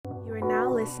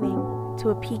listening to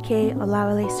a PK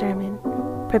Olawale sermon.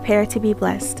 Prepare to be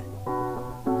blessed.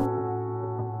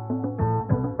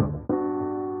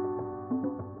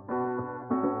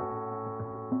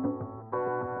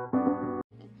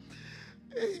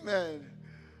 Amen.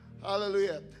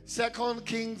 Hallelujah. 2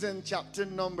 Kings and chapter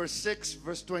number 6,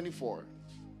 verse 24.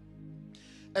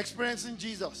 Experiencing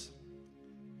Jesus.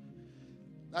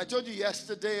 I told you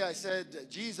yesterday, I said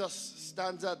Jesus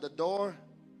stands at the door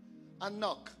and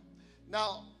knock.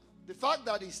 Now, the fact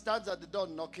that he stands at the door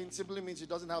knocking simply means he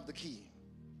doesn't have the key.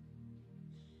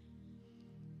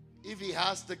 If he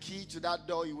has the key to that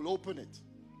door, he will open it.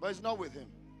 But it's not with him.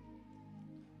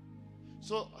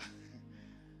 So,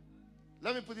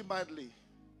 let me put it mildly.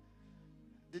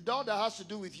 The door that has to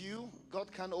do with you,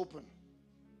 God can open.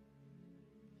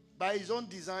 By his own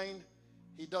design,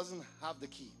 he doesn't have the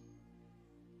key.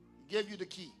 He gave you the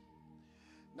key.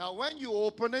 Now, when you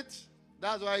open it,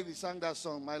 that's why we sang that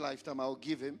song, My Lifetime, I'll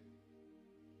Give Him.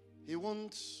 He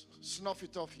won't snuff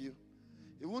it off you.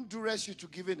 He won't duress you to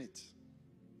giving it.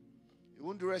 He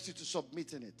won't duress you to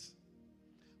submitting it.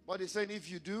 But he's saying if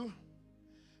you do,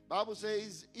 Bible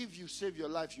says if you save your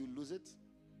life, you lose it.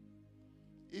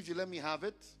 If you let me have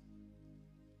it,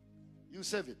 you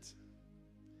save it.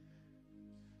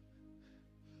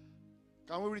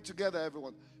 Can we read together,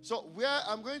 everyone? So where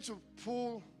I'm going to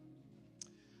pull,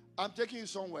 I'm taking you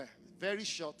somewhere. Very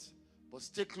short, but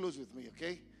stay close with me,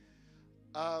 okay?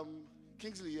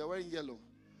 Kingsley, you're wearing yellow.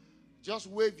 Just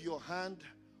wave your hand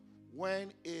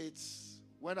when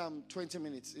I'm 20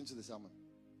 minutes into the sermon.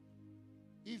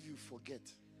 If you forget.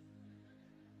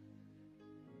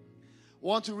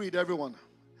 Want to read, everyone?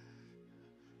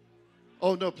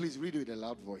 Oh, no, please read it with a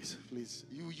loud voice, please.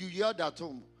 You yelled at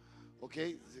home,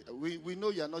 okay? We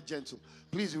know you're not gentle.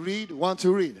 Please read. Want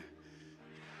to read?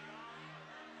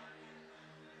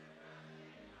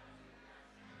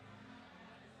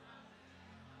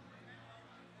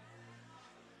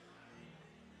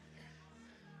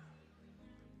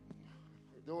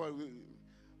 Don't worry,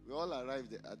 we all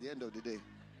arrived at the end of the day.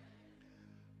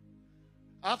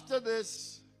 After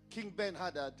this, King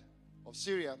Ben-Hadad of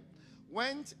Syria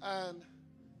went and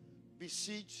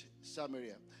besieged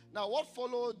Samaria. Now, what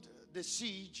followed the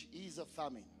siege is a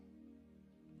famine.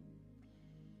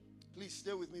 Please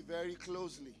stay with me very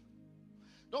closely.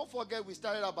 Don't forget, we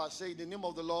started out by saying the name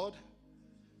of the Lord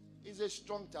is a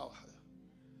strong tower.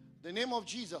 The name of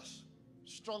Jesus,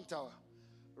 strong tower.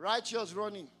 Righteous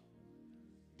running,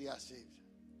 they are saved.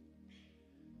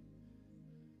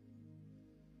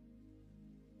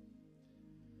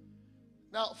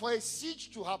 Now, for a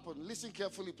siege to happen, listen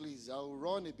carefully, please. I'll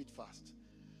run a bit fast.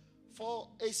 For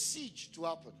a siege to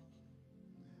happen,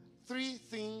 three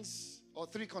things or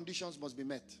three conditions must be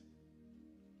met.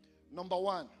 Number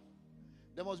one,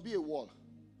 there must be a wall.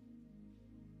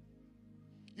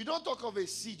 You don't talk of a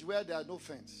siege where there are no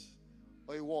fence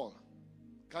or a wall.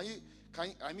 Can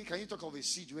you talk of a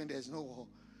siege when there's no wall?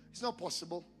 It's not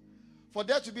possible. For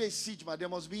there to be a siege, there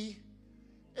must be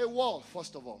a wall,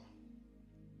 first of all.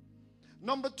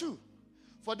 Number two,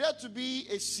 for there to be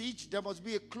a siege, there must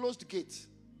be a closed gate.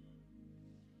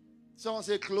 Someone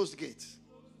say closed gate.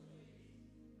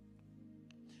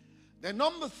 Then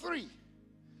number three,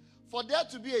 for there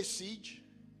to be a siege,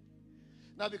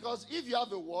 now because if you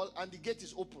have a wall and the gate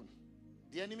is open,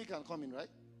 the enemy can come in, right?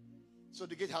 So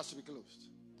the gate has to be closed.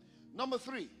 Number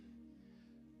three,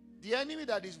 the enemy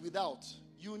that is without,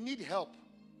 you need help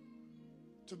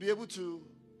to be able to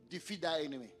defeat that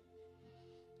enemy.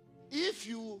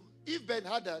 If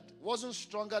Ben-Hadad wasn't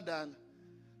stronger than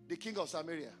the king of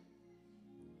Samaria,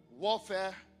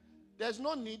 warfare, there's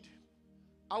no need.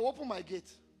 I'll open my gate.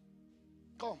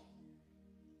 Come.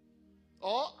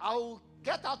 Or I'll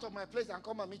get out of my place and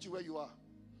come and meet you where you are.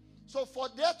 So for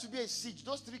there to be a siege,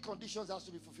 those three conditions has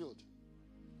to be fulfilled.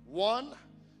 One,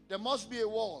 there must be a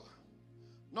wall.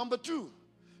 Number two,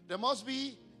 there must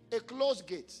be a closed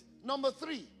gate. Number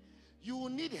three, you will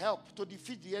need help to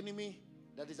defeat the enemy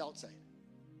that is outside.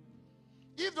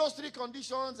 If those three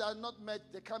conditions are not met,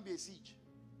 there can't be a siege.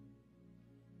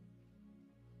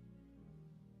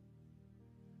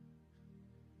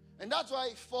 And that's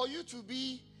why for you to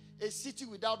be a city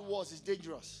without walls is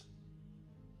dangerous.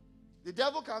 The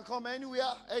devil can come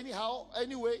anywhere, anyhow,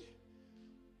 anyway.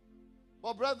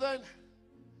 But brethren,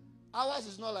 ours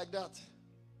is not like that.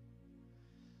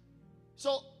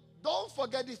 So don't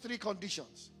forget these three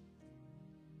conditions.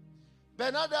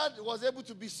 Ben-Hadad was able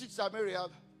to besiege Samaria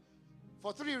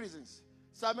for three reasons.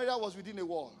 Samaria was within a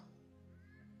wall.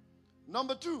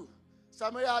 Number two,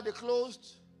 Samaria had a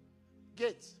closed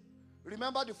gate.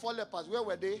 Remember the four lepers, where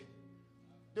were they?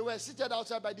 They were seated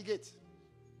outside by the gate.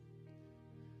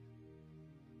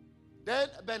 Then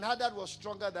Ben-Hadad was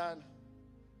stronger than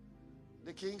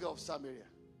the king of Samaria.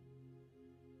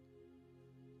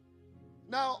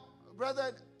 Now,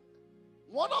 brethren,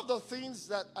 one of the things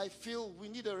that I feel we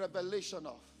need a revelation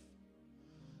of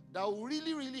that will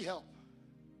really, really help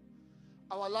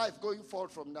our life going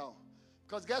forward from now.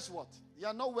 Because guess what? You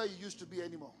are not where you used to be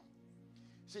anymore.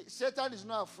 See, Satan is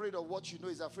not afraid of what you know,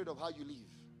 he's afraid of how you live.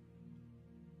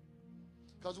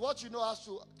 Because what you know has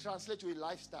to translate to a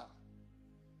lifestyle.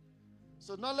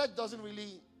 So knowledge doesn't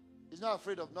really, he's not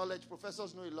afraid of knowledge.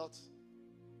 Professors know a lot.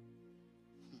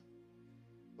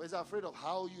 But he's afraid of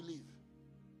how you live.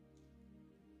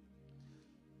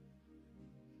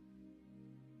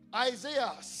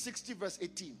 Isaiah 60 verse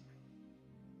 18.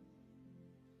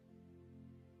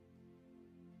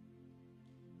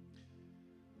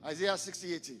 Isaiah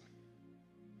 60, 18.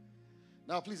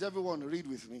 Now please everyone read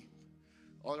with me.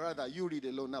 Or rather you read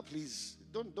alone. Now please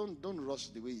don't rush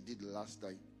the way you did the last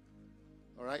time.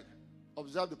 All right?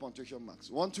 Observe the punctuation marks.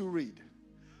 1, 2, read.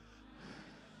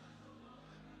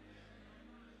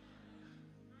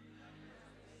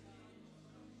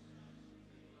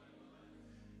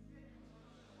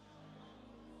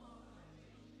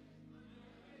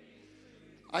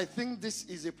 I think this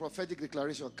is a prophetic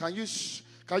declaration. Can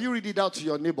you read it out to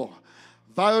your neighbor?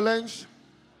 Violence.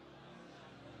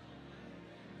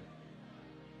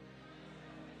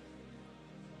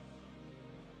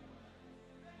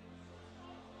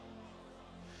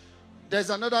 There's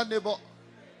another neighbor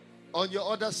on your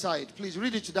other side. Please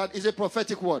read it to that. It's a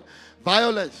prophetic word.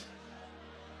 Violence.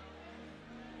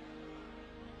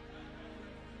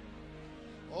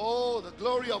 Oh, the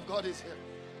glory of God is here.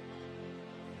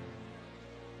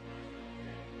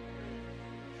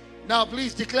 Now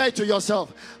please declare to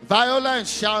yourself,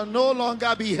 violence shall no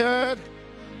longer be heard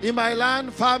in my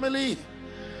land, family,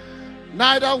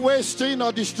 neither wasting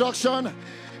nor destruction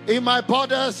in my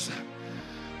borders,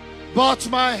 but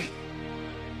my...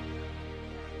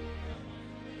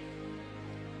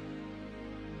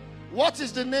 What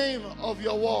is the name of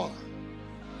your wall?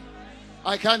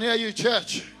 I can't hear you,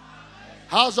 church.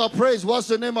 House of praise, what's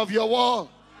the name of your wall?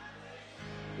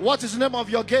 What is the name of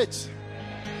your gate?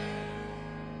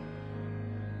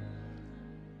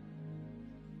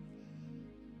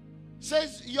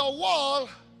 Says your wall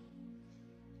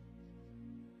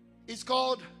is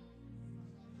called.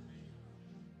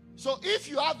 So if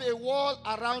you have a wall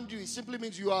around you, it simply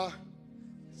means you are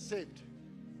saved.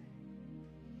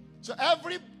 So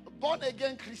every born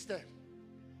again Christian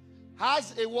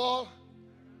has a wall.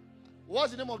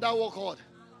 What's the name of that wall called?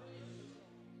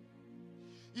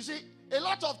 You see, a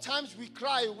lot of times we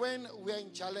cry when we're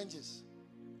in challenges.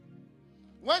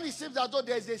 When it seems as though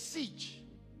there's a siege.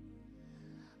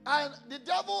 And the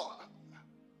devil,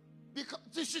 because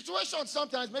the situation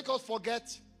sometimes makes us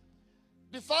forget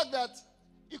the fact that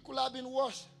it could have been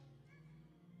worse.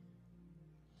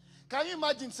 Can you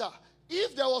imagine, sir?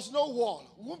 If there was no wall,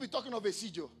 we won't be talking of a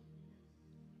siege.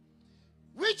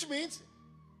 Which means,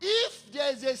 if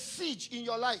there is a siege in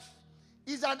your life,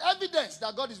 it's an evidence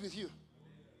that God is with you.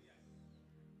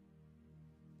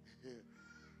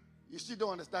 You still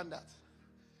don't understand that.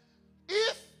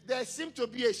 If there seems to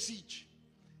be a siege,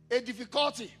 a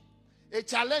difficulty, a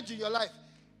challenge in your life,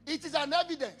 it is an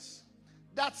evidence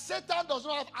that Satan does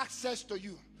not have access to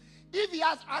you. If he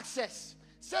has access,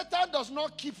 Satan does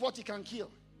not keep what he can kill.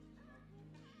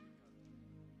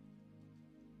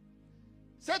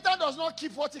 Satan does not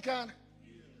keep what he can.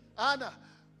 Anna.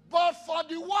 But for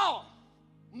the wall,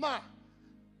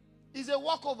 is a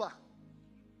walkover.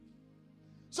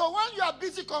 So when you are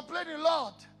busy complaining,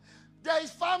 Lord, there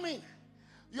is famine,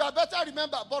 you are better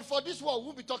remember, but for this war,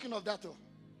 we'll be talking of that too.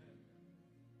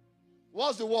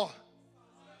 What's the war?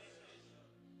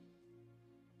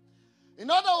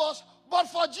 In other words, but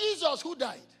for Jesus who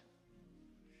died,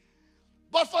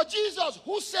 but for Jesus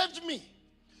who saved me,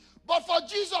 but for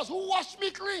Jesus who washed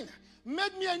me clean,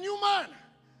 made me a new man,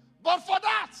 but for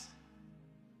that.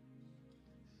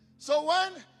 So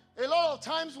when, a lot of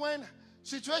times when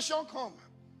situation come,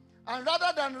 and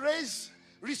rather than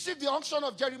receive the unction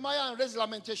of Jeremiah and raise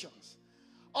lamentations,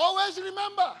 always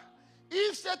remember,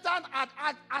 if Satan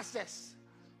had access,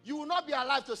 you will not be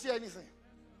alive to see anything.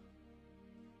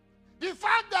 The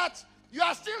fact that you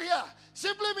are still here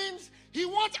simply means he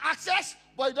wants access,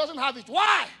 but he doesn't have it.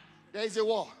 Why? There is a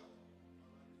war.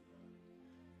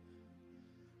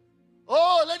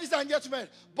 Oh, ladies and gentlemen,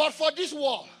 but for this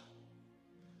war,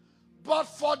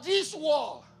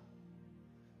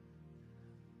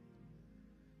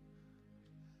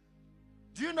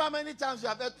 do you know how many times you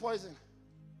have had poison?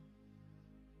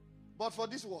 But for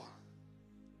this war.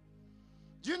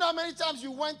 Do you know how many times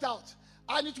you went out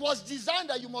and it was designed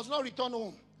that you must not return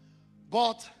home?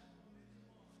 But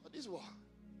for this war.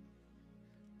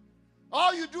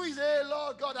 All you do is, hey,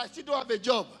 Lord God, I still don't have a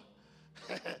job.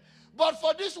 But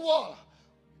for this war,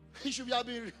 it should be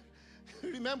having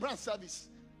remembrance service.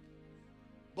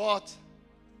 But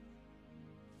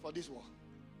for this war.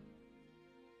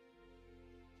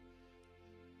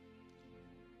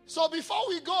 So before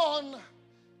we go on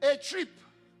a trip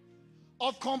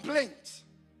of complaint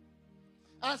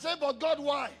and say, but God,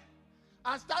 why?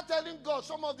 And start telling God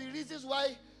some of the reasons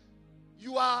why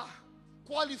you are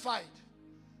qualified.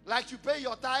 Like you pay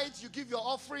your tithes, you give your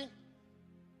offering.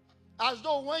 As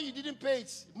though when you didn't pay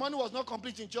it, money was not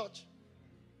complete in church.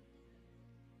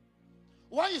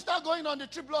 When you start going on the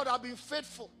trip, Lord, I've been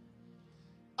faithful.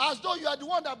 As though you are the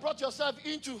one that brought yourself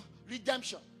into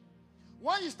redemption.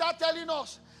 When you start telling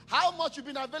us how much you've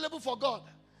been available for God,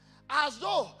 as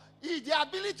though the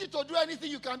ability to do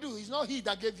anything you can do is not He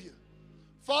that gave you.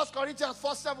 1 Corinthians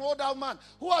 4:7, O thou man,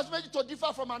 who has made you to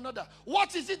differ from another?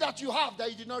 What is it that you have that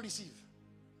you did not receive?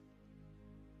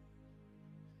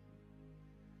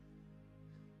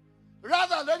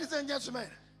 Rather, ladies and gentlemen,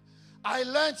 I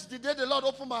learned the day the Lord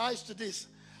opened my eyes to this.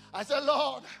 I said,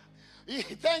 Lord,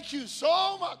 thank you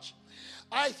so much.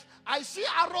 I see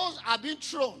arrows are being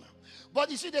thrown. But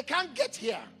you see, they can't get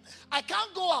here. I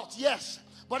can't go out, yes.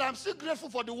 But I'm still grateful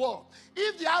for the war.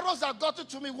 If the arrows have gotten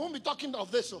to me, we won't be talking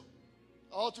of this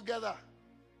altogether.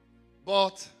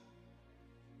 But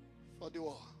for the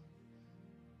war.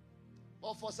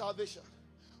 But for salvation.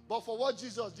 But for what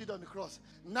Jesus did on the cross.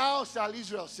 Now shall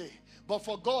Israel say, but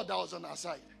for God that was on our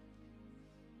side.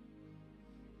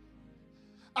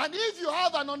 And if you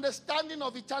have an understanding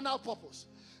of eternal purpose,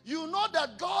 you know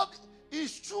that God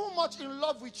is too much in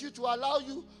love with you to allow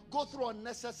you go through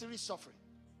unnecessary suffering.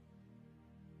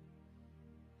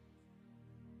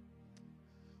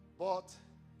 But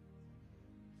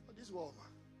for this woman,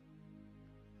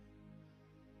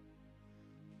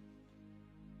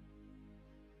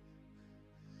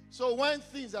 so when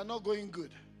things are not going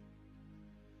good,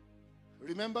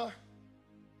 remember,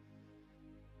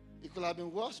 it could have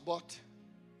been worse, but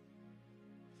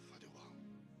for the war.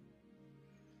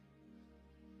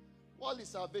 What is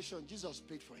salvation? Jesus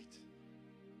paid for it.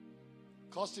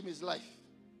 Cost him his life.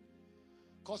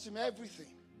 Cost him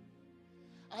everything.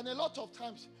 And a lot of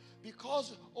times,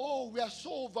 because, we are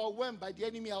so overwhelmed by the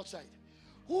enemy outside.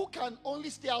 Who can only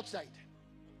stay outside?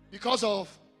 Because of...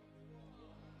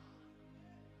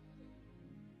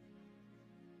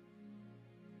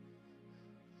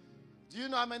 Do you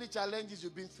know how many challenges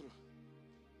you've been through?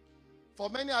 For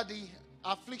many are the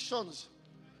afflictions.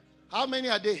 How many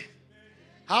are they?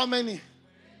 How many?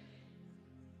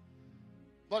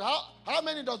 But how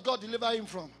many does God deliver him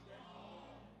from?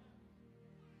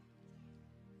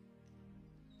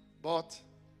 But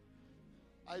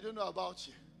I don't know about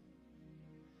you.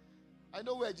 I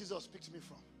know where Jesus picked me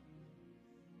from.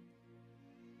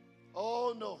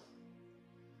 Oh no.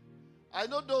 I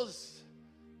know those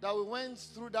that we went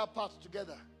through that path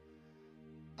together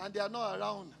and they are not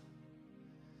around.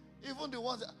 Even the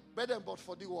ones that better but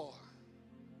for the war.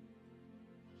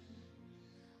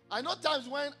 I know times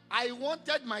when I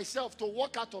wanted myself to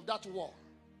walk out of that war.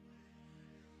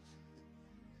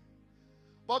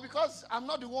 But because I'm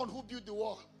not the one who built the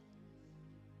wall.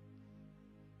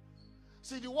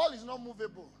 See, the wall is not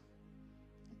movable.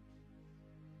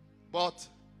 But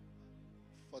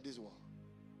for this wall.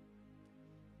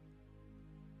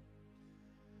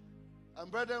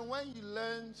 And brethren, when you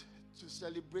learn to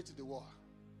celebrate the war.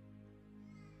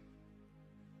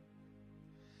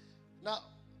 Now,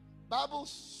 Bible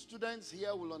students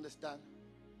here will understand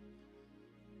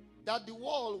that the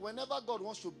wall, whenever God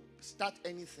wants to start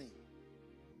anything,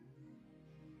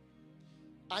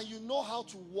 and you know how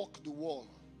to walk the wall,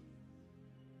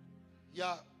 you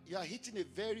are hitting a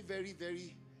very, very,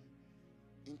 very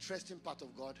interesting part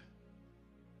of God.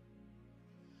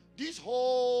 This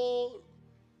whole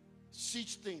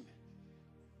siege thing,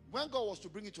 when God was to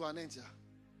bring it to an end,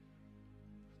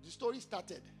 the story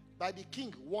started by the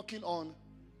king walking on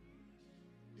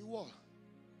the wall.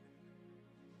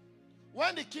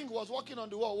 When the king was walking on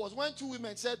the wall was when two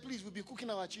women said, please, we'll be cooking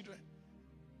our children.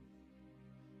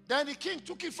 Then the king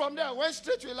took it from there, went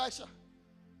straight to Elisha,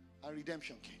 and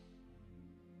redemption came.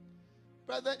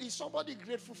 Brethren, is somebody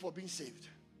grateful for being saved?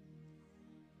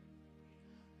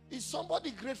 Is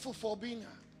somebody grateful for being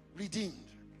redeemed?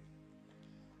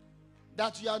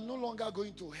 That you are no longer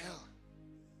going to hell.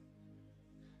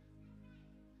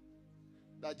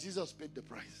 That Jesus paid the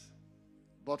price.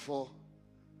 But for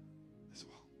this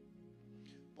wall.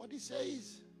 But he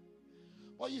says,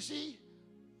 but you see,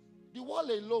 the wall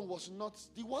alone was not,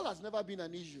 the wall has never been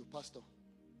an issue, Pastor.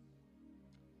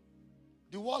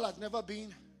 the wall has never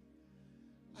been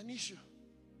an issue.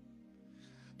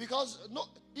 Because no,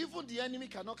 even the enemy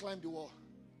cannot climb the wall.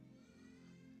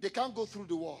 They can't go through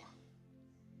the wall.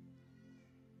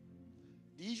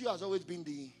 The issue has always been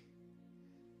the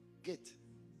gate.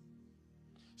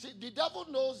 See, the devil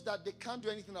knows that they can't do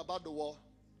anything about the wall.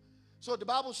 So the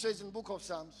Bible says in the book of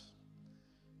Psalms,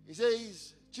 it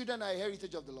says, children are a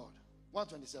heritage of the Lord.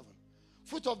 127.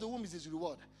 Fruit of the womb is his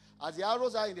reward. As the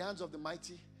arrows are in the hands of the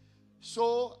mighty,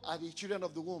 so are the children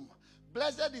of the womb.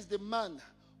 Blessed is the man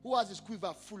who has his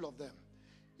quiver full of them.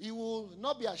 He will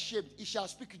not be ashamed. He shall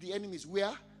speak to the enemies.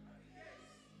 Where?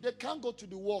 They can't go to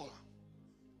the wall.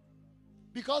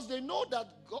 Because they know that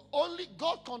only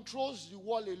God controls the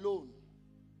wall alone.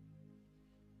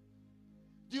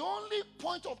 The only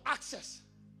point of access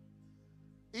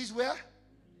is where?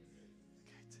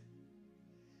 The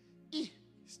gate. E.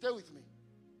 Stay with me.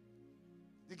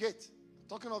 The gate. I'm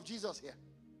talking of Jesus here.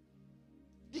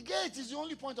 The gate is the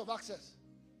only point of access.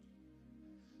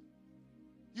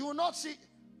 You will not see.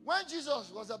 When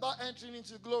Jesus was about entering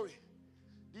into glory,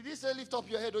 did he say, lift up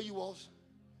your head, O you walls?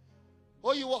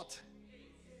 O you what?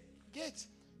 Gate.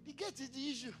 The gate is the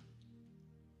issue.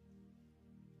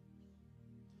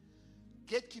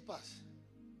 Gatekeepers.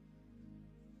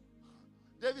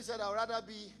 David said, I would rather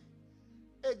be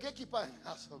a gatekeeper in the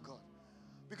house of God.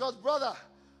 Because, brother,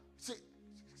 see,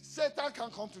 Satan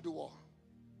can come to the wall.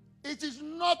 It is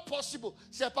not possible.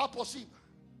 C'est pas possible.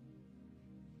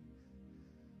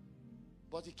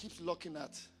 But he keeps looking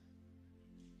at the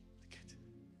gate.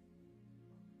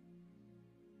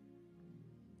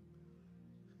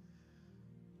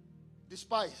 The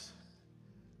spies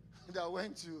that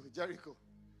went to Jericho,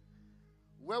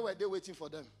 where were they waiting for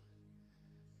them?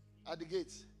 At the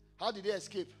gates. How did they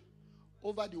escape?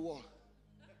 Over the wall.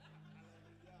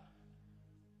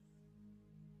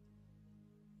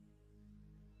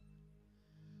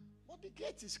 But the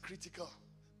gate is critical.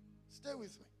 Stay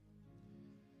with me.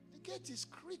 The gate is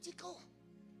critical.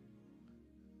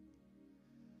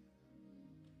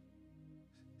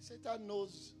 Satan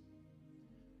knows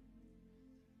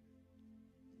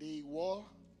the wall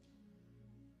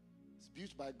is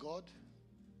built by God,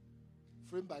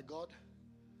 framed by God.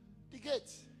 The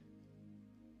gate,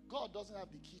 God doesn't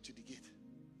have the key to the gate.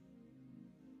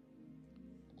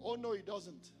 Oh no, he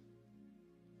doesn't.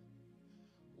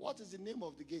 What is the name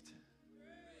of the gate?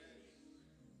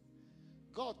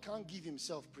 God can't give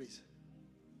himself praise.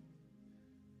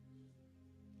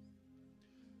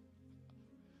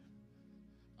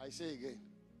 I say again.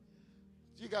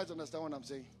 Do you guys understand what I'm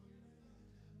saying?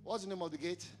 What's the name of the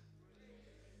gate?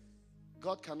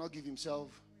 God cannot give himself.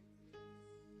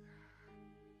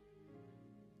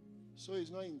 So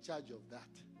he's not in charge of that.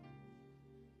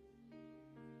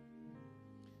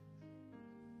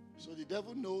 So the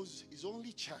devil knows his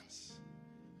only chance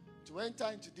to enter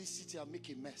into this city and make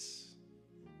a mess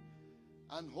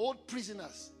and hold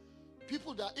prisoners,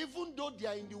 people that even though they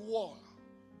are in the wall,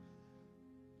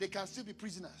 they can still be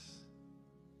prisoners.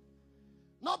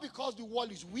 Not because the wall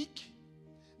is weak.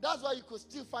 That's why you could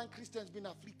still find Christians being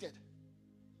afflicted.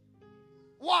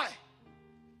 Why?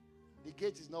 The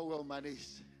gate is not well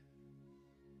managed.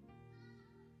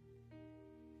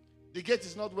 The gate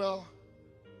is not well.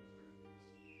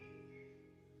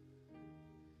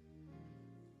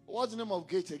 What's the name of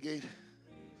gate again?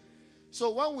 So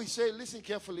when we say, listen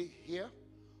carefully here,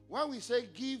 when we say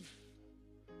give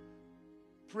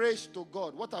praise to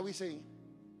God, what are we saying?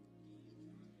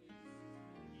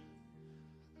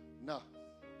 No.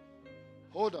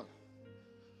 Hold on.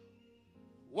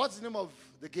 What's the name of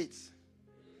the gates?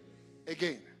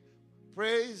 Again.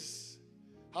 Praise.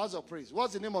 House of praise.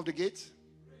 What's the name of the gate?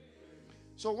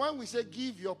 So when we say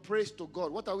give your praise to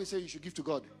God, what are we saying you should give to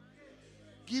God?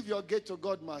 Give your gate to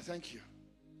God, ma. Thank you.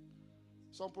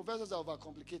 Some professors are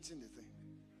overcomplicating the thing.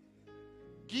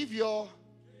 Give your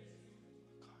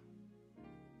God.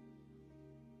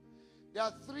 There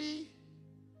are three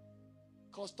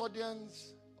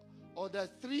custodians, or there are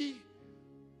three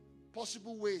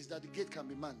possible ways that the gate can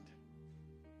be manned.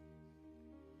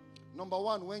 Number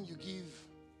one, when you give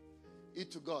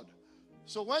it to God.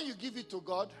 So when you give it to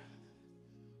God,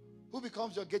 who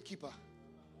becomes your gatekeeper?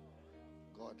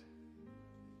 God.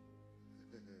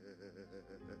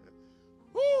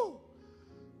 Woo!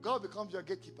 God becomes your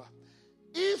gatekeeper.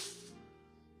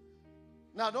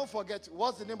 Now don't forget,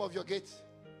 what's the name of your gate?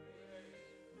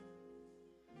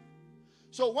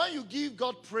 So when you give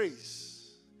God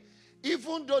praise,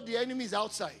 even though the enemy is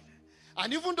outside,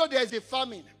 and even though there is a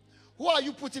famine, who are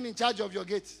you putting in charge of your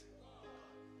gate?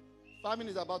 Famine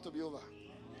is about to be over.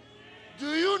 Do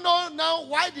you know now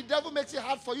why the devil makes it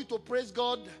hard for you to praise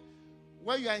God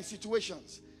when you are in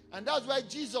situations? And that's why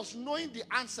Jesus, knowing the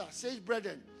answer, says,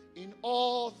 brethren, in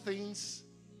all things,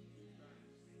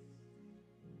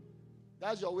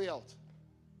 that's your way out.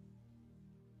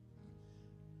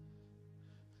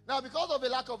 Now, because of a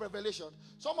lack of revelation,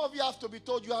 some of you have to be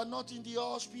told you are not in the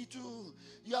hospital,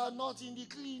 you are not in the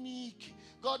clinic.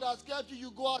 God has kept you,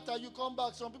 you go out and you come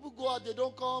back. Some people go out, they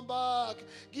don't come back.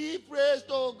 Give praise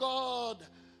to God.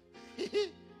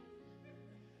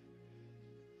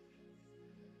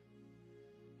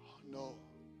 Oh, no.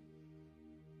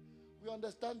 We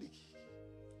understand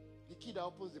the key that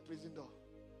opens the prison door.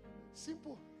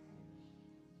 Simple.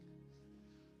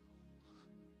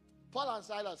 Paul and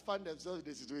Silas found themselves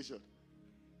in a situation.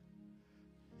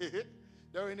 They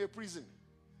were in a prison.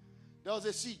 There was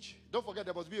a siege. Don't forget,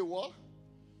 there must be a wall.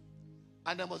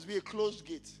 And there must be a closed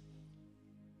gate.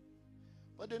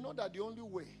 But they know that the only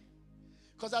way.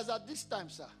 Because as at this time,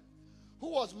 sir,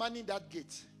 who was manning that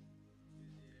gate?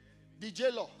 The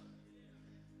jailer.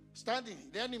 Standing.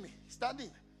 The enemy.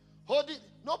 Standing. Holding.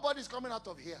 Nobody's coming out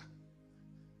of here.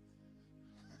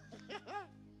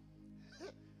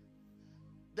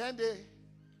 Then they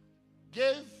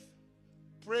gave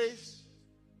praise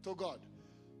to God.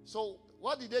 So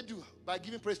what did they do by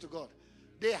giving praise to God?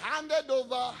 They handed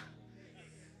over,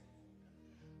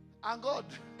 and God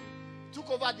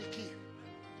took over the key.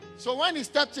 So when he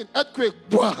stepped in, earthquake,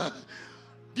 the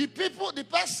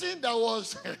person that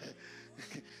was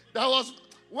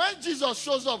when Jesus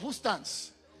shows up, who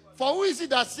stands? For who is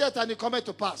it that saith and it cometh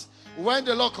to pass when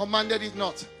the Lord commanded it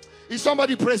not? Is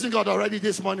somebody praising God already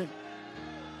this morning?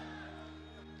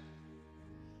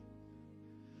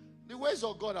 The ways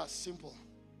of God are simple.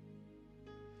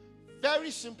 Very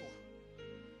simple.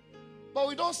 But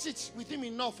we don't sit with him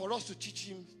enough for us to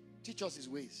teach us his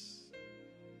ways.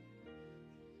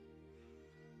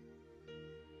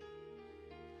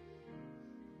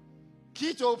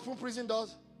 Key to open prison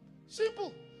doors?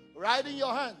 Simple. Right in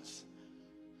your hands.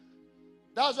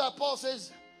 That's why Paul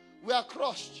says, we are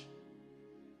crushed.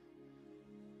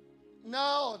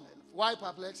 Now, why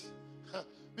perplexed?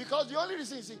 Because the only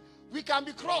reason is, we can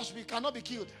be crushed, we cannot be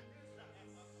killed.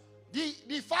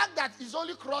 The fact that it's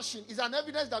only crushing is an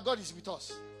evidence that God is with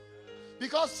us.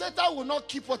 Because Satan will not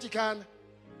keep what he can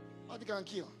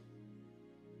kill.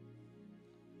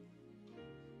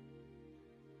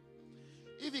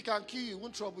 If he can kill you, he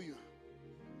won't trouble you.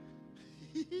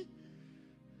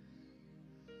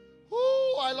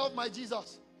 Oh, I love my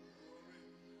Jesus.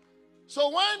 So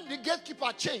when the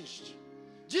gatekeeper changed,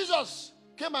 Jesus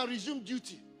came and resumed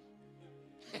duty.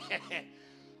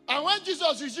 And when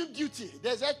Jesus resumed duty,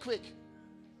 there's earthquake.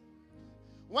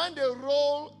 When they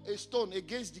roll a stone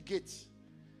against the gate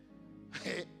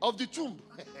of the tomb,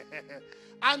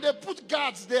 and they put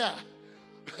guards there,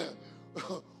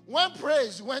 when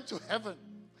praise went to heaven,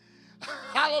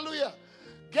 hallelujah,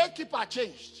 gatekeeper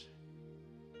changed.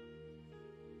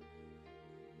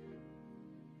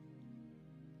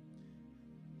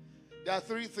 There are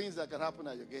three things that can happen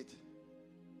at your gate.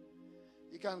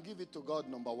 You can give it to God,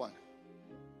 number one.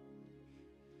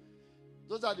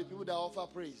 Those are the people that offer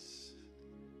praise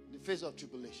in the face of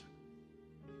tribulation.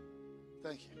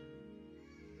 Thank you.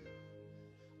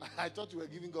 I thought you were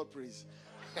giving God praise.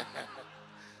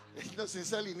 No,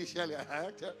 sincerely, initially,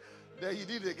 then you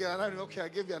did it again. And I mean, okay, I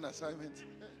gave you an assignment.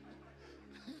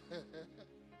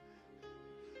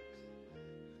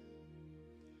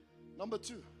 Number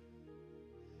two,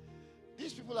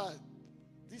 these people are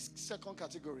this second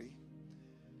category.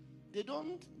 They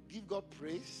don't give God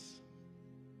praise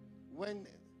when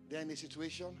they're in a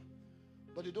situation,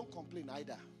 but they don't complain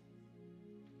either.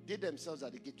 They themselves are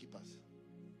the gatekeepers.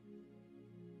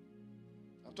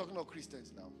 I'm talking about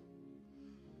Christians now.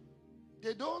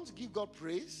 They don't give God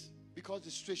praise because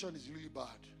the situation is really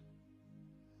bad.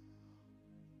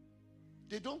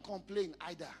 They don't complain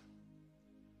either.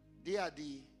 They are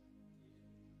the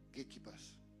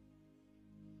gatekeepers.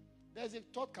 There's a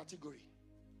third category.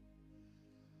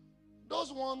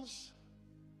 Those ones,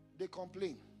 they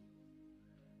complain.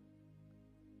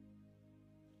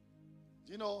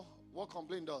 Do you know what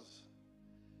complaint does?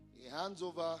 It hands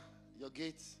over your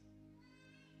gates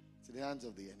to the hands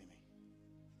of the enemy.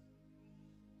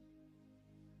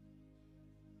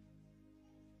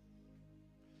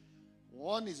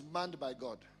 One is manned by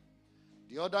God.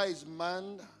 The other is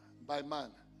manned by man.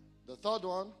 The third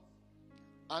one,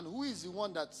 and who is the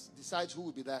one that decides who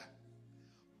will be there?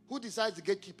 Who decides the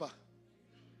gatekeeper?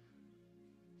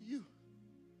 You.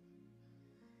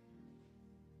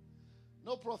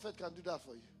 No prophet can do that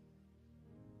for you.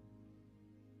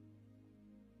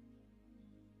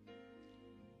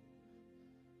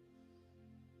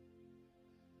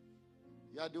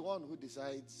 You are the one who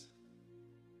decides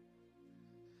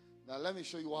Now let me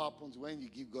show you what happens when you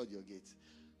give God your gate.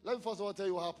 Let me first of all tell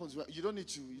you what happens when you don't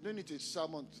need a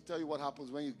sermon to tell you what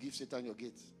happens when you give Satan your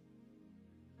gate.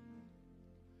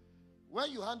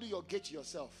 When you handle your gate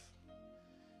yourself,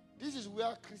 this is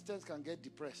where Christians can get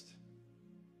depressed.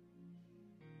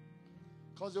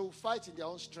 Because they will fight in their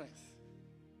own strength.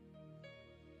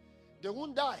 They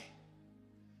won't die.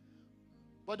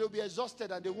 But they'll be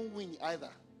exhausted and they won't win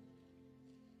either.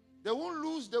 They won't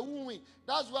lose, they won't win.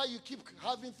 That's why you keep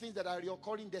having things that are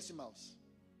recurring decimals.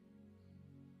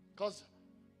 Because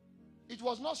it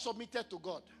was not submitted to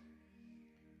God.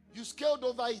 You scaled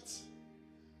over it.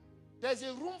 There's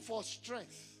a room for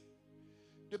strength.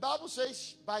 The Bible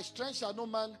says, by strength shall no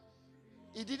man.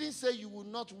 It didn't say you will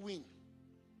not win,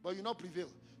 but you not prevail.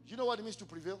 You know what it means to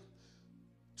prevail?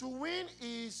 To win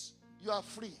is you are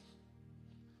free.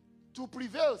 To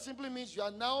prevail simply means you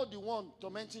are now the one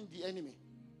tormenting the enemy.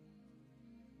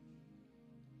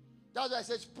 That's why it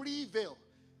says prevail.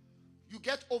 You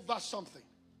get over something.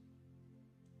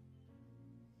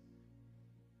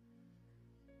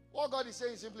 What God is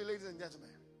saying simply, ladies and gentlemen,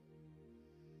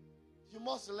 you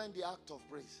must learn the act of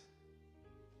praise.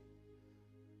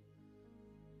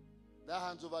 That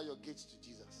hands over your gates to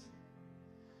Jesus.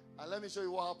 And let me show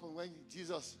you what happens when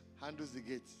Jesus handles the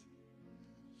gates.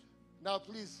 Now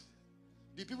please,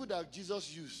 the people that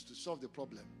Jesus used to solve the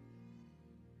problem,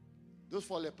 those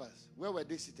 4 lepers, where were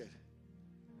they seated?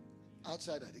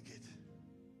 Outside at the gate.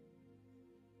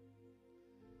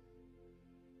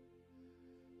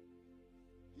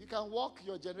 You can walk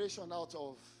your generation out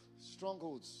of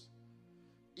strongholds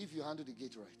if you handle the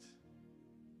gate right.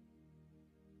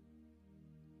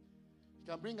 You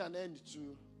can bring an end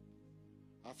to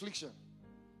affliction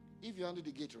if you handle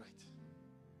the gate right.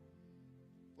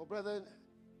 But brethren,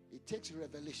 it takes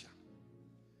revelation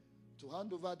to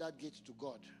hand over that gate to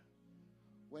God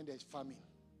when there's famine.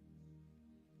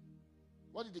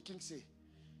 What did the king say?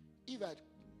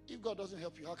 If God doesn't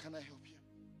help you, how can I help you?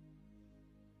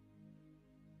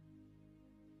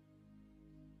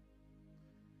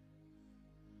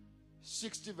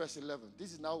 Psalm 60 verse 11.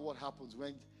 This is now what happens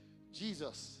when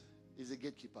Jesus is a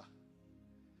gatekeeper.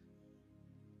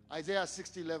 Isaiah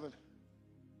 60:11.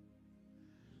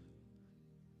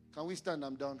 Can we stand?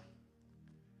 I'm done.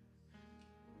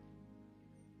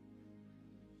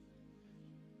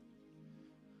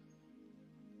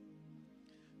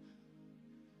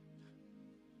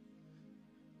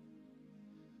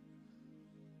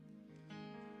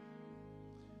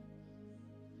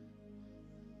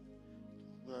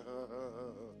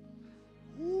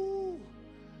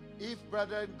 If,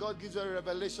 brethren, God gives you a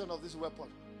revelation of this weapon.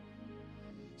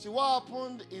 See what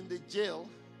happened in the jail.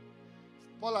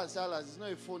 Paul and Silas is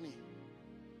not a phony.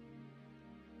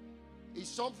 It's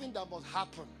something that must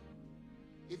happen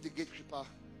if the gatekeeper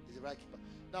is the right keeper.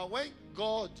 Now, when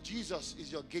God, Jesus,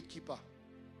 is your gatekeeper,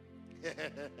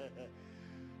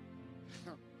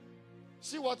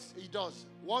 see what he does.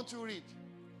 Want to read?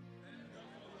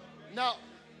 Now,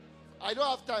 I don't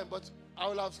have time, but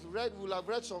we'll have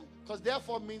read some, because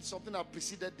therefore means something that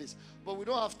preceded this. But we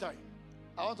don't have time.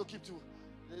 I want to keep to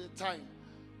the time.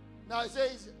 Now it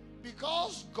says,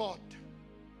 because God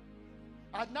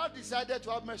had now decided to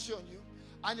have mercy on you,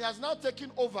 and he has now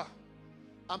taken over,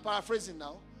 I'm paraphrasing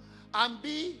now, and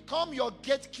become your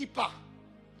gatekeeper.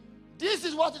 This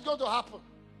is what is going to happen.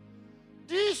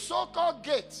 This so-called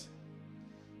gate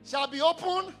shall be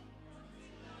open.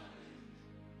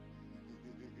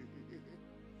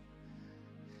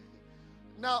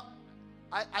 Now,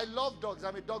 I love dogs.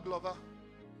 I'm a dog lover.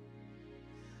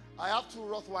 I have 2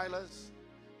 Rottweilers.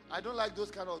 I don't like those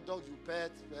kind of dogs you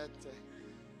pet.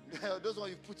 Those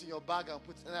ones you put in your bag and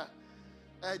put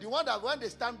in. The one that when they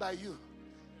stand by you,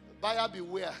 buyer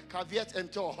beware, caveat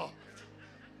emptor.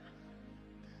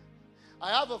 I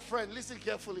have a friend, listen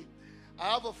carefully.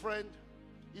 I have a friend,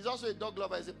 he's also a dog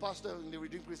lover, he's a pastor in the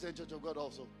Redeemed Christian Church of God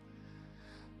also.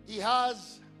 He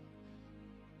has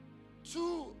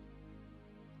 2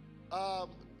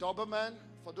 Doberman,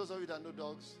 for those of you that know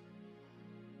dogs,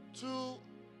 2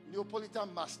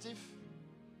 Neapolitan Mastiff.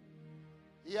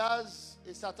 He has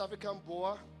a South African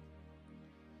Boer.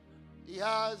 He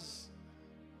has,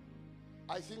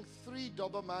 I think, 3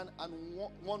 Doberman and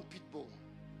 1 Pit Bull.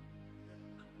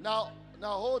 Now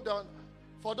hold on.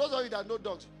 For those of you that know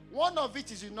dogs, one of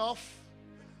it is enough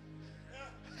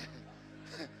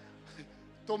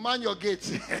to man your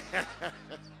gate.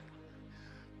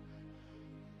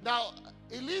 Now,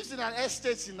 he lives in an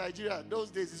estate in Nigeria.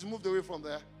 Those days, he's moved away from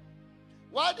there.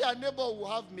 While their neighbor will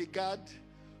have megad,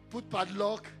 put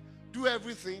padlock, do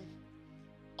everything,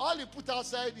 all he put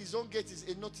outside his own gate is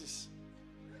a notice.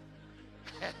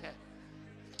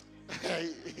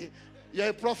 You're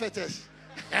a prophetess.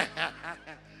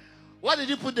 What did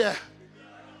you put there?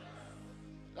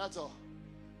 That's all.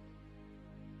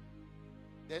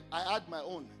 Then I add my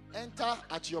own. Enter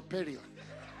at your peril.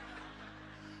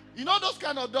 You know those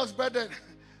kind of dogs, brethren?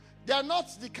 They are not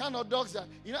the kind of dogs that,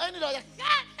 you know, any dog,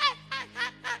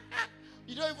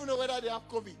 you don't even know whether they have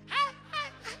COVID.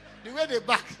 The way they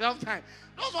bark sometimes.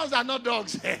 Those ones are not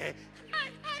dogs. Have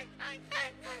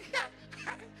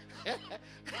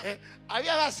you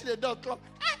ever seen a dog come?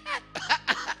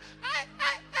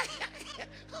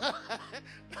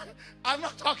 I'm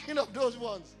not talking of those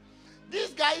ones.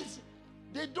 These guys,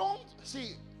 they don't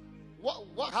see.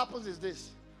 What happens is this.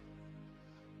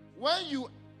 When you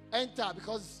enter,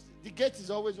 because the gate is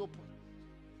always open.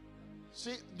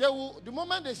 See, they will, the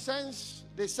moment they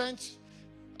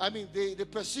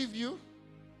perceive you,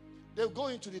 they'll go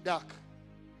into the dark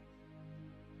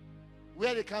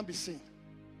where they can't be seen.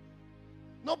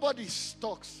 Nobody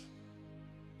stalks.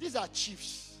 These are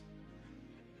chiefs.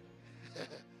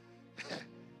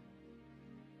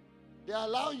 They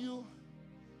allow you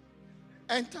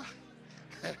enter.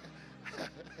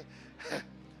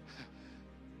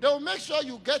 They'll make sure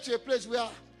you get to a place where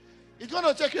it's going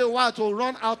to take you a while to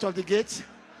run out of the gate.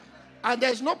 And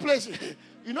there's no place.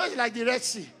 You know, it's like the Red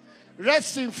Sea. Red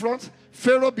Sea in front,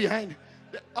 Pharaoh behind.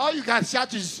 All you can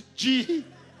shout is G.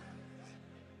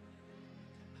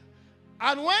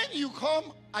 And when you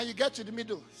come and you get to the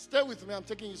middle, stay with me, I'm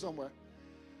taking you somewhere.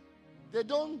 They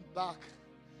don't back.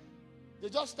 They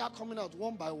just start coming out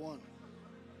one by one.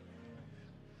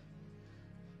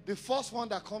 The first one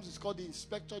that comes is called the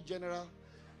Inspector General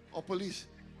of Police.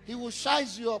 He will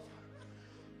size you up.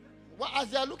 Well, as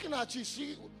they are looking at you,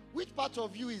 see which part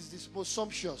of you is this most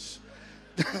sumptuous.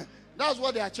 That's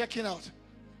what they are checking out.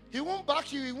 He won't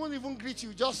back you. He won't even greet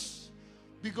you. Just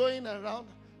be going around.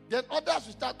 Then others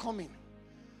will start coming.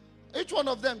 Each one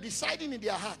of them deciding in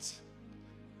their hearts,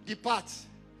 depart.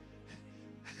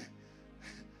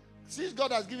 Since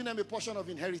God has given them a portion of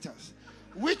inheritance,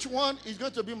 which one is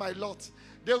going to be my lot?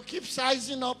 They'll keep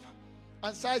sizing up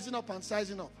and sizing up and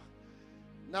sizing up.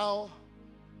 Now,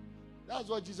 that's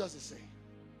what Jesus is saying.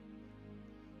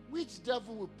 Which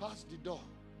devil will pass the door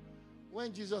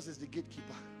when Jesus is the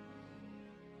gatekeeper?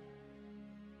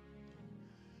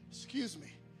 Excuse me.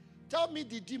 Tell me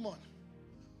the demon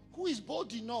who is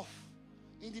bold enough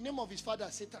in the name of his father,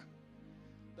 Satan,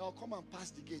 that will come and pass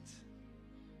the gate.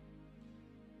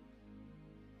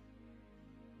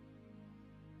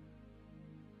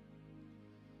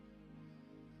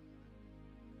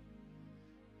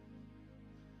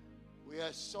 We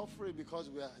are suffering because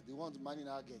we are the ones manning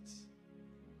our gates.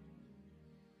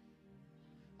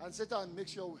 And Satan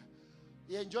makes sure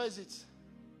he enjoys it.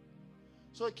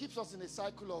 So he keeps us in a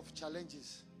cycle of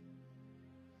challenges.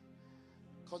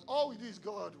 Because all we do is,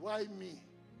 God, why me?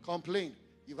 Complain.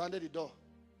 You've handed the door.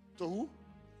 To who?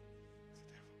 The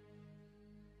devil.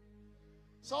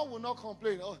 Some will not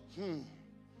complain. Oh,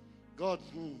 God,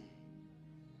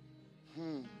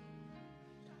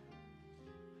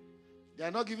 They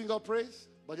are not giving God praise,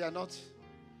 but they are not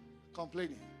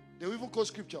complaining. They will even quote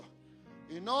scripture.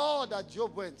 In all that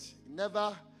Job went, he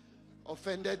never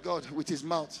offended God with his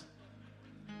mouth.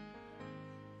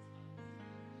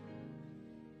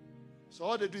 So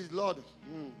all they do is, Lord,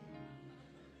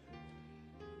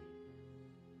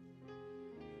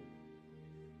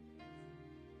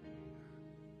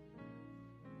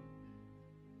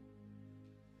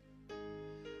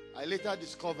 I later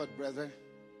discovered, brethren,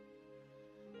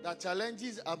 that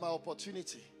challenges are my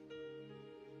opportunity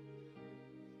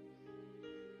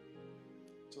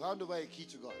to hand over a key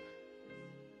to God.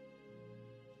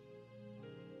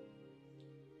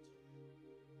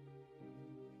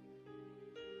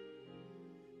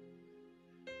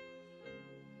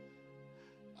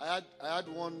 I had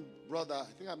one brother,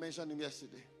 I think I mentioned him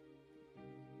yesterday.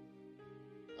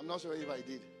 I'm not sure if I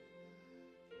did.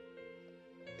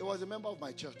 He was a member of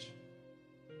my church.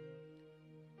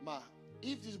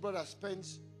 If this brother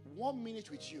spends 1 minute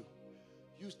with you,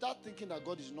 you start thinking that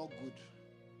God is not good.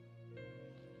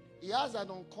 He has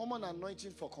an uncommon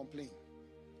anointing for complaint.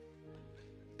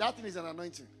 That thing is an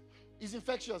anointing. It's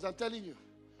infectious, I'm telling you.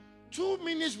 2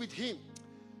 minutes with him,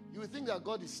 you will think that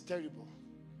God is terrible.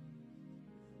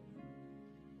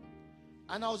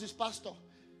 And I was his pastor.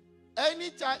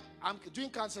 Anytime I'm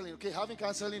doing counseling, having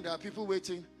counseling, there are people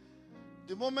waiting.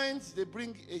 The moment they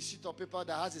bring a sheet of paper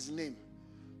that has his name,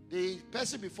 the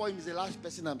person before him is the last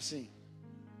person I'm seeing.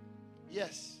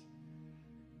 Yes.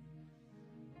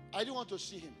 I didn't want to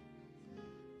see him.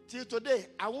 Till today,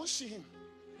 I won't see him.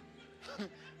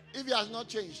 If he has not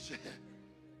changed.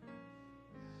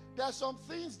 There are some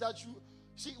things that you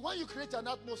see when you create an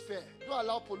atmosphere, don't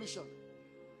allow pollution.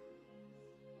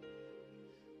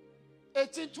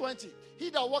 18:20. He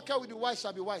that walketh with the wise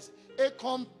shall be wise. A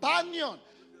companion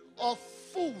of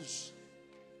fools.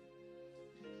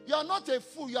 You are not a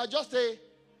fool. You are just a...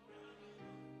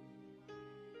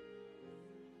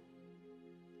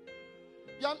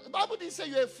 The Bible didn't say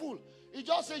you're a fool. It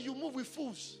just says you move with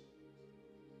fools.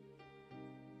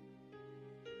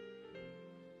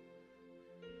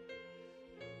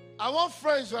 I want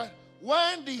friends, right?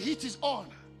 When the heat is on,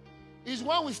 is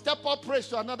when we step up praise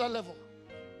to another level.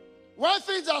 When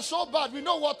things are so bad, we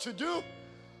know what to do.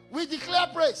 We declare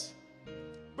praise.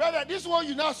 Brother, this one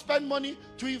you now spend money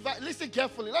to invite. Listen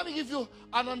carefully. Let me give you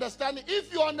an understanding.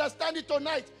 If you understand it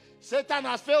tonight, Satan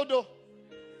has failed though.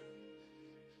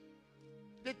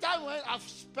 The time when I've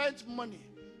spent money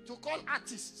to call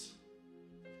artists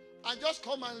and just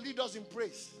come and lead us in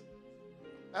praise.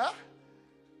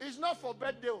 It's not for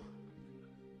birthday.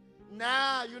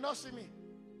 Nah, you not see me.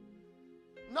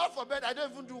 Not for birthday. I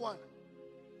don't even do one.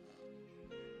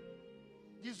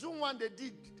 The Zoom one they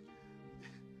did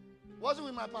wasn't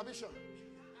with my permission.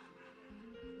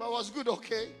 But was good,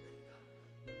 okay?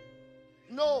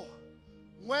 No.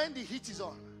 When the heat is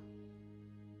on.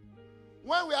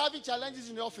 When we're having challenges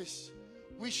in the office,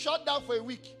 we shut down for a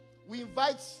week. We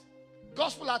invite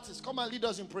gospel artists, come and lead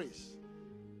us in praise.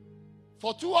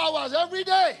 For 2 hours every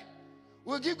day,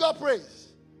 we'll give God praise.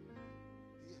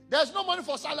 There's no money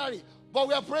for salary, but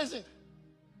we are praising.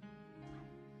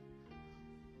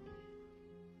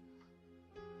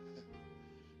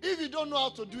 If you don't know how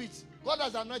to do it, God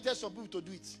has anointed some people to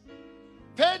do it.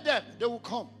 Pay them, they will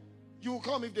come. You will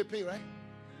come if they pay, right?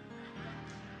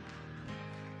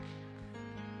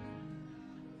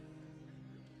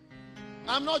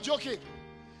 I'm not joking.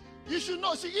 You should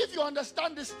know. See, if you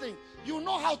understand this thing, you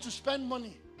know how to spend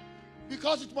money.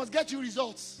 Because it must get you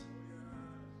results.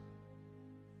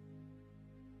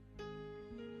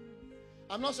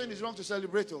 I'm not saying it's wrong to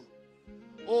celebrate.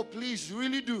 Oh, please,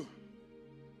 really do.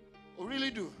 Oh,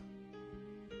 really do.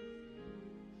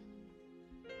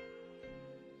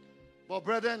 But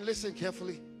brethren, listen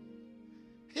carefully.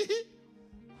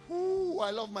 Ooh, I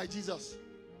love my Jesus.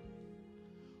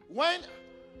 When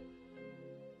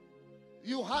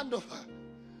you hand over,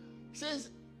 says,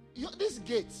 this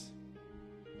gate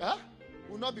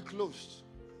will not be closed.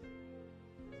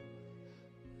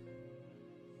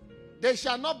 They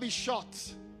shall not be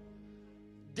shut.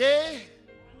 Day,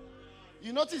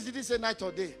 you notice it didn't say night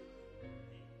or day.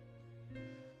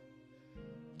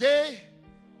 Day.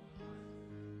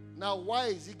 Now, why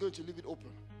is he going to leave it open?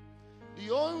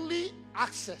 The only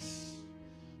access,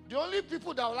 the only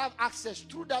people that will have access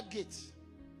through that gate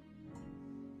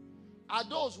are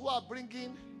those who are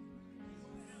bringing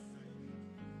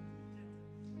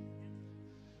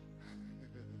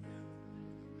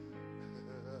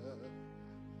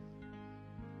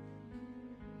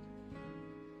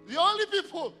the only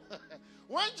people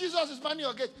when Jesus is manning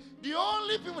your gate, the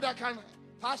only people that can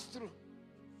pass through.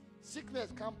 Sickness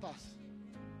can't pass.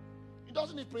 He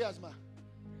doesn't need prayers, man.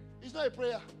 It's not a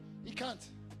prayer. He can't.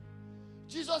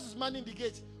 Jesus is manning the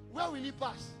gate. Where will he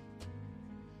pass?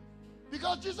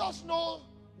 Because Jesus knows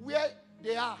where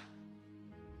they are.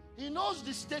 He knows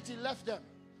the state he left them.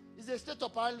 It's a state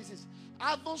of paralysis.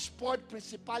 Haven't spoiled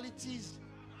principalities.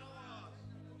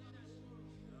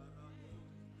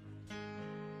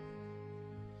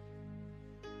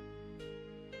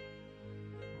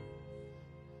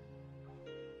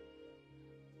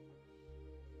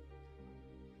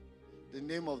 The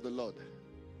name of the Lord.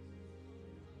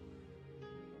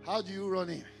 How do you run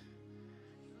in?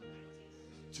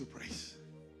 To praise.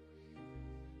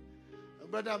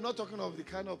 Brother, I'm not talking of the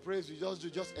kind of praise we just do,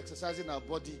 just exercising our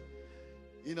body.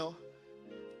 You know.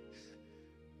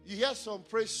 You hear some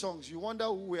praise songs, you wonder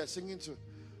who we are singing to.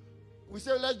 We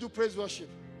say, let's do praise worship.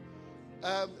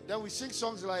 Then we sing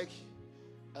songs like,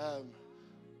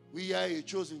 we are a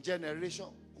chosen generation.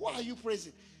 Who are you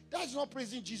praising? That's not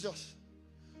praising Jesus.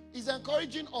 It's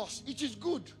encouraging us. It is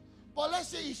good. But let's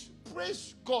say it's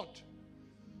praise God.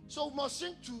 So we must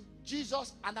sing to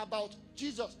Jesus and about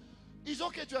Jesus. It's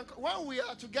okay to, when we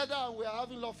are together and we are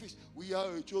having love feast, we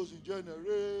are a chosen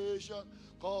generation,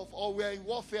 or we are in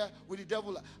warfare with the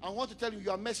devil. I want to tell you,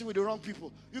 you are messing with the wrong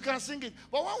people. You can sing it.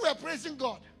 But when we are praising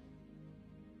God,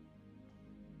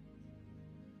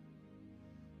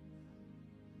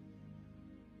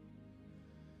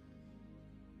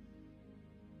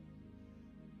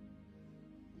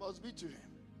 must be to him.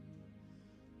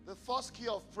 The first key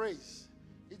of praise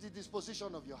is the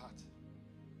disposition of your heart.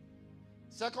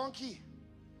 Second key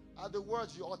are the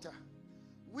words you utter,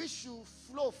 which should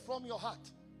flow from your heart.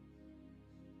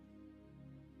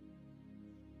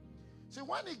 See,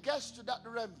 when it gets to that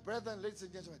realm, brethren, ladies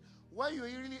and gentlemen, when you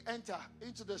really enter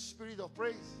into the spirit of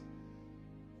praise,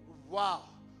 wow,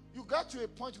 you got to a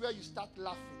point where you start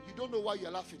laughing. You don't know why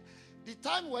you're laughing. The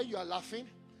time when you are laughing,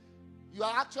 you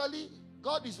are actually,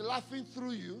 God is laughing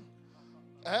through you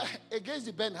against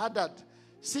the Ben Hadad,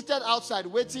 seated outside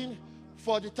waiting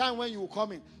for the time when you will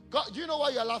come in. God, do you know why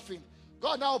you are laughing?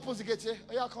 God now opens the gate. Say,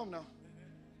 oh yeah, come now.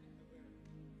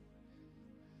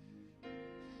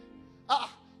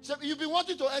 So you've been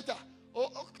wanting to enter.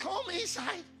 Oh, come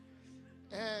inside.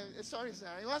 Sorry, sir.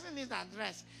 It wasn't this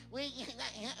address. We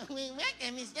make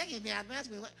a mistake in the address.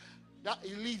 That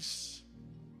he leaves.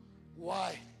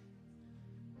 Why?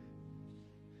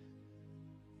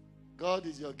 God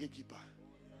is your gatekeeper.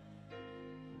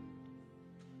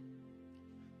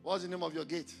 What's the name of your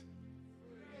gate?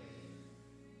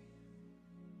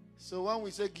 So when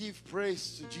we say give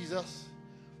praise to Jesus,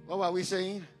 what are we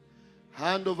saying?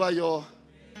 Hand over your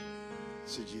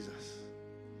to Jesus.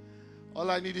 All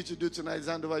I need you to do tonight is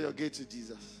hand over your gate to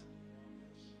Jesus.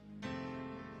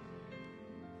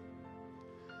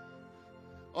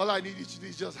 All I need you to do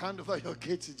is just hand over your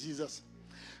gate to Jesus.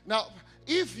 Now,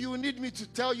 if you need me to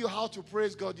tell you how to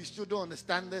praise God, you still don't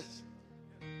understand this.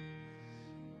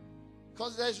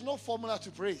 Because there's no formula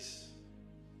to praise.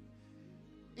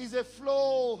 It's a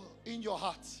flow in your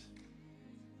heart.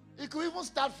 It could even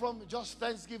start from just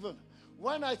thanksgiving.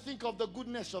 When I think of the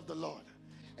goodness of the Lord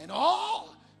and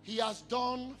all He has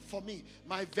done for me,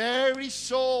 my very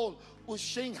soul will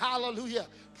sing hallelujah.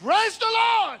 Praise the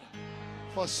Lord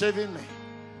for saving me.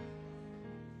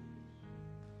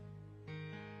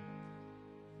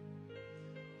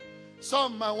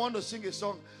 Some might want to sing a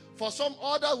song. For some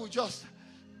other,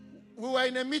 we were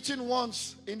in a meeting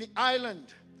once in the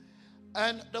island.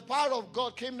 And the power of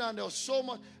God came down. There was so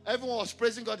much. Everyone was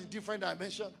praising God in different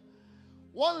dimensions.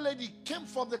 One lady came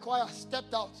from the choir,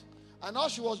 stepped out. And all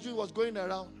she was doing was going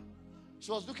around. She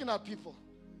was looking at people.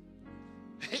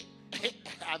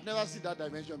 I've never seen that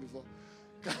dimension before.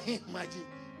 Can you imagine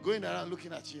going around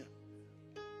looking at you?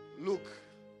 Look.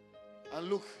 And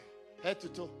look. Head to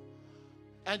toe.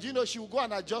 And you know, she would go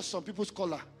and adjust some people's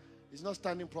collar. It's not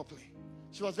standing properly.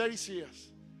 She was very serious.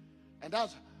 And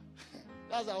that's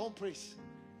her own praise.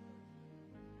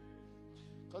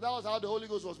 Because that was how the Holy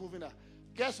Ghost was moving her.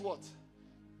 Guess what?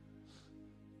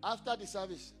 After the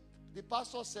service, the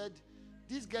pastor said,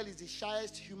 this girl is the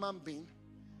shyest human being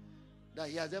that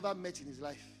he has ever met in his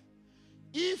life.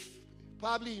 If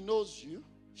probably he knows you,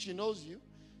 she knows you,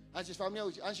 and she's familiar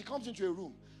with you, and she comes into a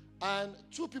room, and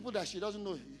two people that she doesn't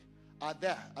know are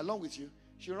there along with you,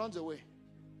 she runs away.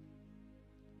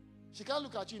 She can't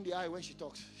look at you in the eye when she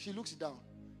talks. She looks down.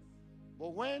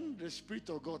 But when the Spirit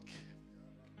of God came,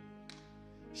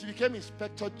 she became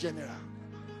Inspector General.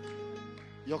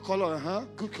 Your color,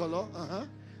 good color,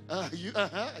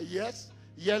 yes.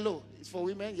 Yellow is for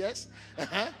women, yes.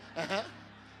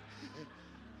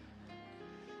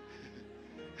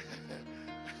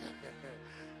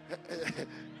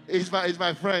 It's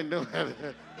my friend.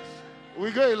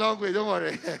 We go a long way, don't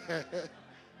worry.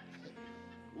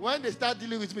 When they start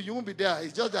dealing with me, you won't be there.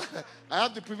 It's just that I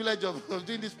have the privilege of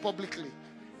doing this publicly.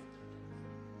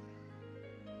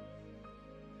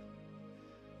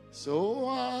 So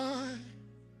I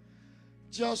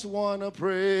just want to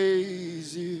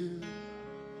praise you.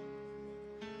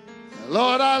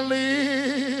 Lord, I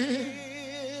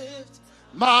lift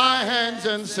my hands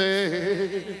and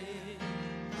say,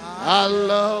 I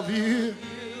love you,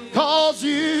 'cause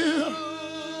you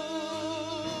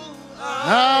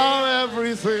are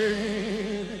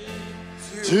everything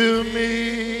to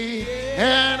me,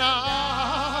 and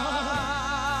I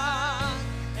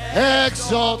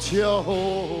exalt your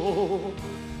holy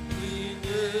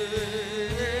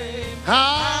name.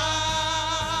 I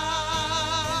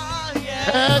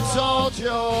exalt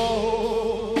your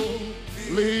holy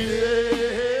name.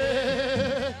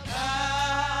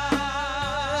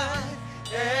 I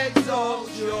exalt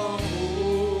your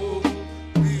holy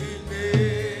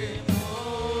name,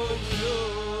 oh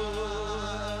Lord.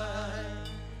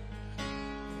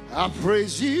 I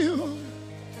praise you.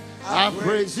 I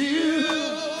praise you.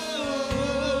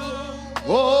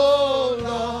 Oh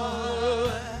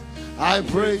Lord. I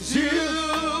praise you.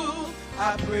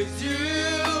 I praise you.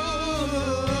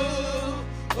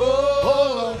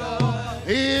 Oh Lord.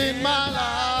 In my life,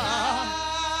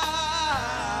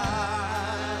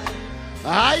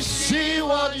 I see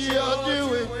what you're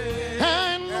doing.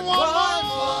 And one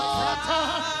more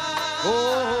time,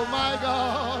 oh my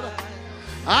God,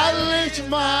 I lift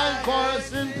my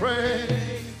voice in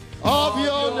praise of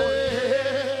your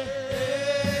name.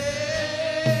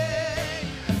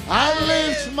 I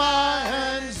lift my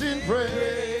hands in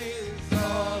praise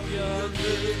of your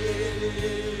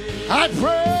name.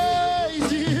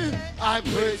 praise you. I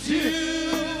praise you.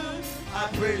 I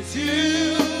praise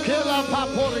you.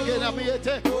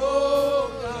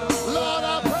 Lord,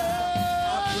 I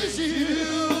praise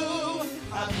you.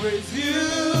 I praise you.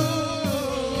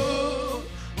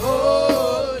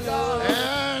 Oh Lord.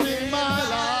 And in my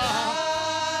life,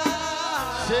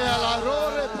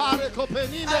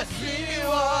 I see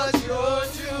what you're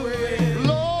doing.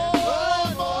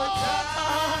 Lord,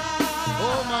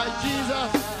 oh my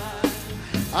Jesus,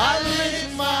 I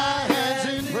lift my hands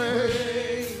in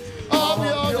praise of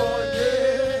your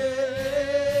name.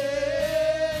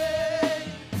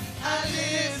 I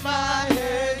lift my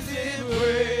hands in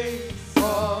praise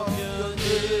of your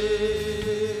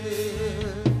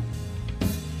name.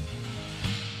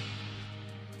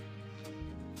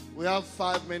 We have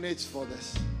 5 minutes for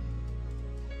this.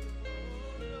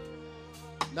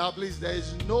 Now, please, there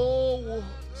is no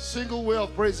single way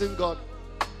of praising God.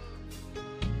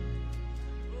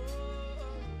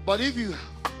 But if you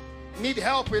need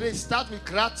help with it, start with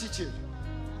gratitude.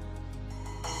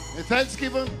 In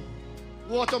thanksgiving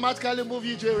will automatically move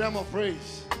you to a realm of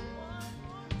praise.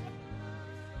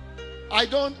 I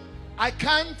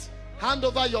can't hand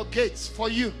over your gates for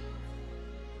you.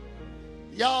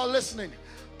 Y'all listening?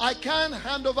 I can't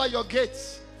hand over your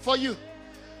gates for you.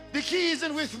 The key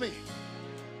isn't with me.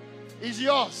 It's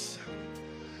yours.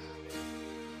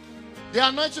 The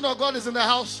anointing of God is in the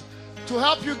house to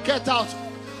help you get out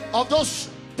of those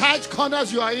tight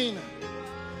corners you are in.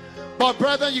 But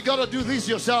brethren, you got to do this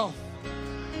yourself.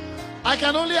 I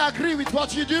can only agree with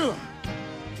what you do.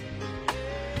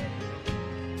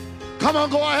 Come on,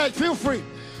 go ahead, feel free.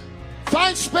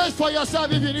 Find space for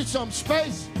yourself if you need some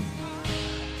space.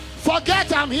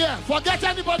 Forget I'm here. Forget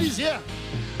anybody's here.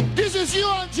 This is you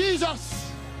and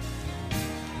Jesus.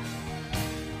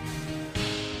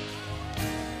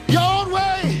 Your own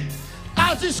way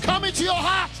as it's coming to your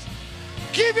heart.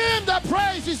 Give him the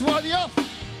praise he's worthy of.